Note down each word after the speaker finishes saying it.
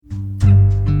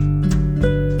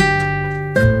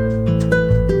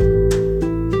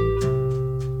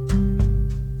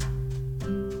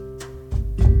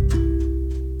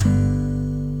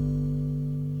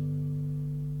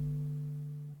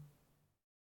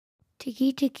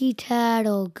Ticky ticky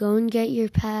tattle, go and get your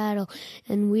paddle,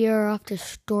 and we are off to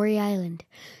Story Island.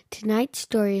 Tonight's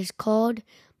story is called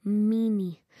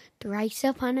Mimi. Thrice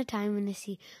upon a time in the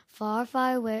sea, far,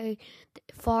 far away,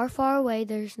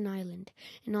 there's an island.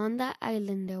 And on that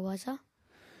island there was a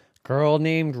girl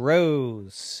named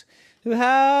Rose, who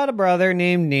had a brother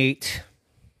named Nate,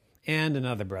 and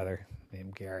another brother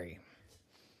named Gary.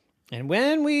 And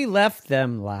when we left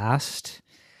them last,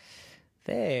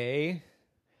 they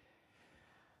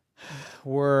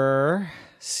were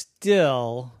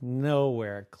still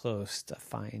nowhere close to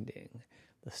finding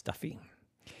the stuffy.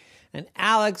 And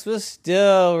Alex was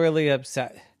still really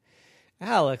upset.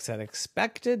 Alex had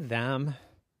expected them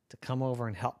to come over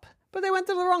and help, but they went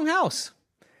to the wrong house.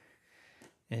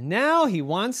 And now he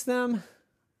wants them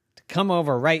to come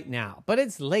over right now, but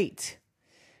it's late.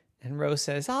 And Rose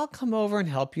says, I'll come over and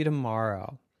help you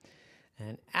tomorrow.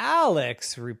 And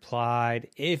Alex replied,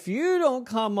 if you don't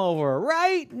come over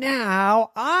right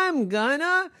now, I'm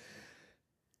gonna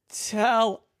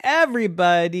tell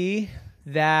everybody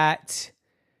that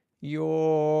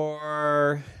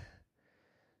you're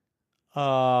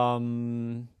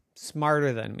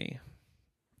smarter than me.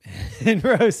 And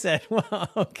Rose said, well,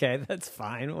 okay, that's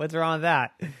fine. What's wrong with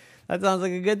that? That sounds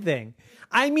like a good thing.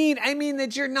 I mean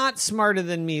that you're not smarter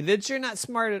than me, that you're not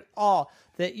smart at all,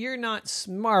 that you're not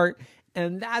smart,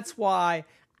 and that's why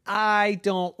I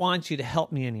don't want you to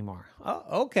help me anymore.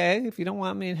 Oh, okay, if you don't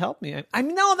want me to help me. I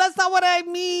mean, no, that's not what I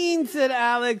mean, said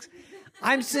Alex.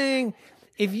 I'm saying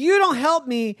if you don't help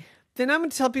me, then I'm going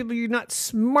to tell people you're not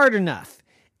smart enough.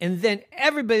 And then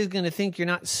everybody's going to think you're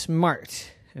not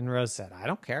smart. And Rose said, I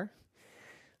don't care.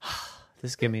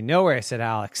 This is getting me nowhere, said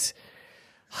Alex.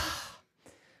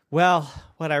 Well,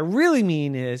 what I really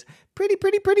mean is pretty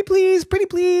please,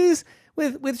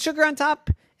 with sugar on top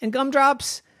and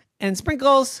gumdrops and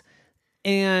sprinkles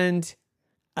and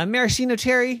a maraschino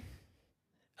cherry.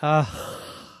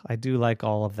 I do like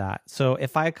all of that. So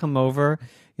if I come over,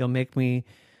 you'll make me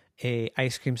a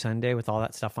ice cream sundae with all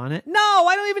that stuff on it. No,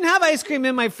 I don't even have ice cream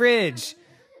in my fridge.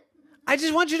 I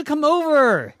just want you to come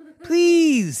over.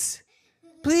 Please.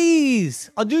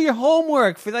 I'll do your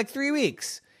homework for like 3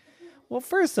 weeks. Well,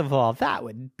 first of all, that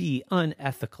would be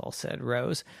unethical, said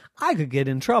Rose. I could get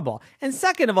in trouble. And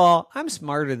second of all, I'm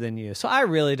smarter than you, so I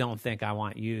really don't think I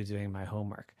want you doing my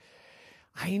homework.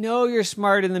 I know you're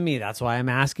smarter than me. That's why I'm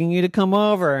asking you to come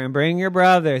over and bring your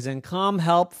brothers and come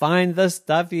help find the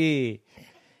stuffy.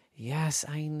 Yes,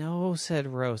 I know, said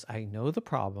Rose. I know the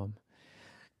problem,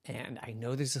 and I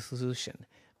know there's a solution.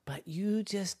 But you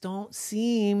just don't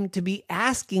seem to be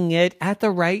asking it at the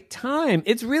right time.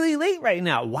 It's really late right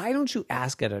now. Why don't you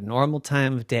ask at a normal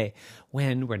time of day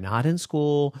when we're not in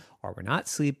school or we're not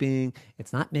sleeping?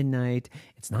 It's not midnight.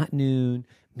 It's not noon.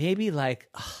 Maybe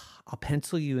I'll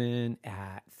pencil you in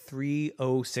at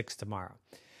 3:06 tomorrow.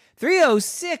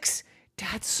 3:06?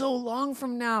 That's so long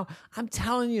from now. I'm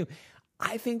telling you,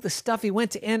 I think the stuffy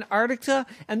went to Antarctica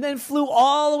and then flew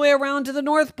all the way around to the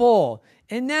North Pole.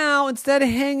 And now, instead of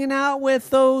hanging out with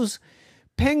those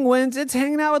penguins, it's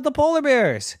hanging out with the polar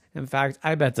bears. In fact,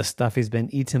 I bet the stuffy's been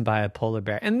eaten by a polar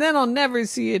bear. And then I'll never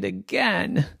see it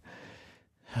again,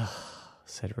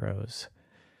 said Rose.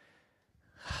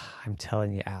 I'm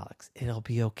telling you, Alex, it'll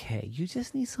be okay. You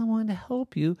just need someone to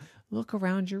help you look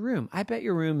around your room. I bet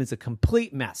your room is a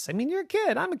complete mess. I mean, you're a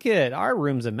kid. I'm a kid. Our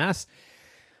room's a mess.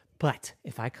 But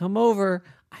if I come over,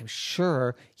 I'm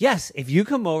sure, yes, if you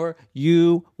come over,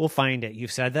 you will find it.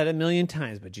 You've said that a million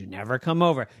times, but you never come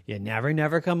over. You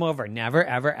never come over. Never,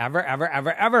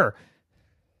 ever.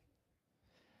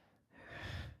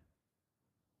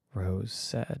 Rose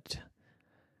said,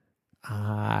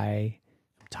 I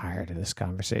am tired of this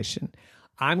conversation.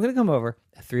 I'm going to come over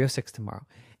at 3:06 tomorrow.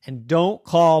 And don't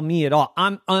call me at all.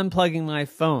 I'm unplugging my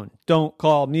phone. Don't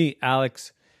call me,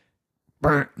 Alex.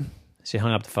 Burn. She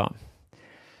hung up the phone.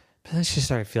 But then she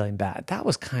started feeling bad. That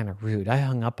was kind of rude. I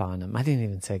hung up on him. I didn't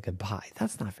even say goodbye.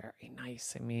 That's not very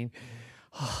nice. I mean,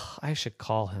 I should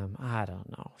call him. I don't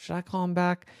know. Should I call him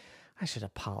back? I should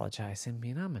apologize. I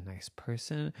mean, I'm a nice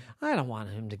person. I don't want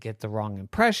him to get the wrong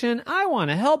impression. I want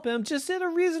to help him just at a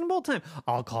reasonable time.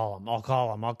 I'll call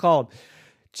him.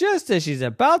 Just as she's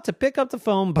about to pick up the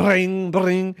phone, bring.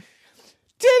 Didn't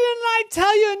I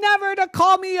tell you never to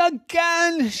call me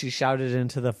again? She shouted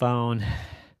into the phone.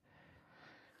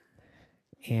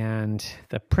 And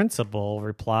the principal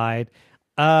replied,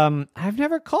 I've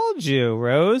never called you,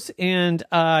 Rose, and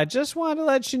I just want to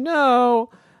let you know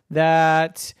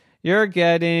that you're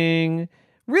getting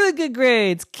really good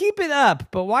grades. Keep it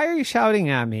up. But why are you shouting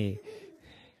at me?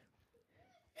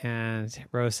 And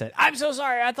Rose said, I'm so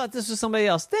sorry. I thought this was somebody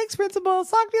else. Thanks, principal.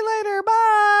 Talk to you later.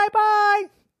 Bye.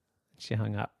 she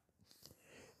hung up.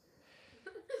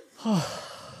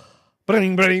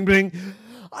 Bring, bring, bring.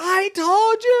 I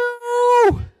told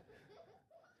you.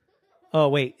 Oh,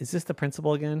 wait. Is this the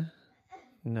principal again?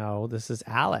 No, this is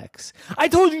Alex. I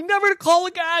told you never to call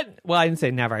again. Well, I didn't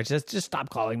say never. Just stop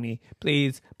calling me.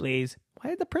 Please, please.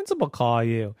 Why did the principal call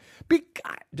you?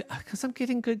 Because I'm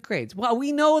getting good grades. Well,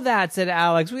 we know that, said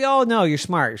Alex. We all know you're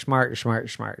smart. You're smart. You're smart. You're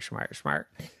smart. You're smart. You're smart.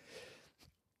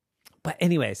 But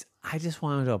anyways, I just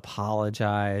wanted to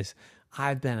apologize.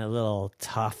 I've been a little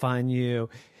tough on you.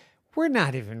 We're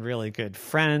not even really good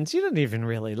friends. You don't even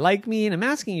really like me. And I'm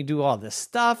asking you to do all this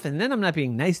stuff. And then I'm not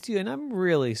being nice to you. And I'm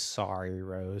really sorry,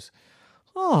 Rose.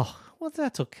 Oh, well,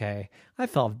 that's okay. I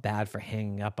felt bad for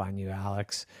hanging up on you,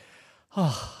 Alex.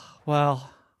 Oh,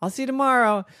 well, I'll see you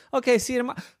tomorrow. Okay, see you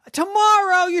tomorrow.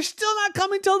 Tomorrow? You're still not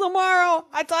coming till tomorrow?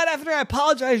 I thought after I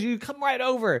apologized, you'd come right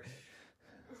over.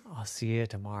 I'll see you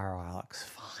tomorrow, Alex.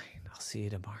 Fine. I'll see you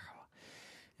tomorrow.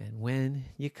 And when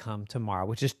you come tomorrow,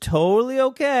 which is totally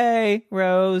okay,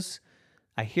 Rose,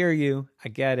 I hear you. I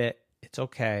get it. It's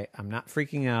okay. I'm not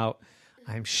freaking out.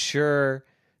 I'm sure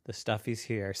the stuff is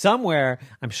here somewhere.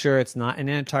 I'm sure it's not in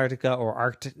Antarctica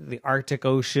or the Arctic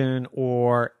Ocean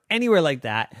or anywhere like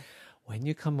that. When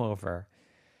you come over,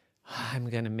 I'm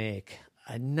going to make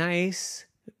a nice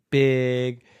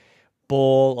big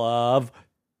bowl of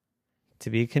to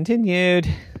be continued.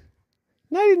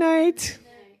 Nighty night.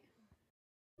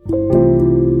 Night.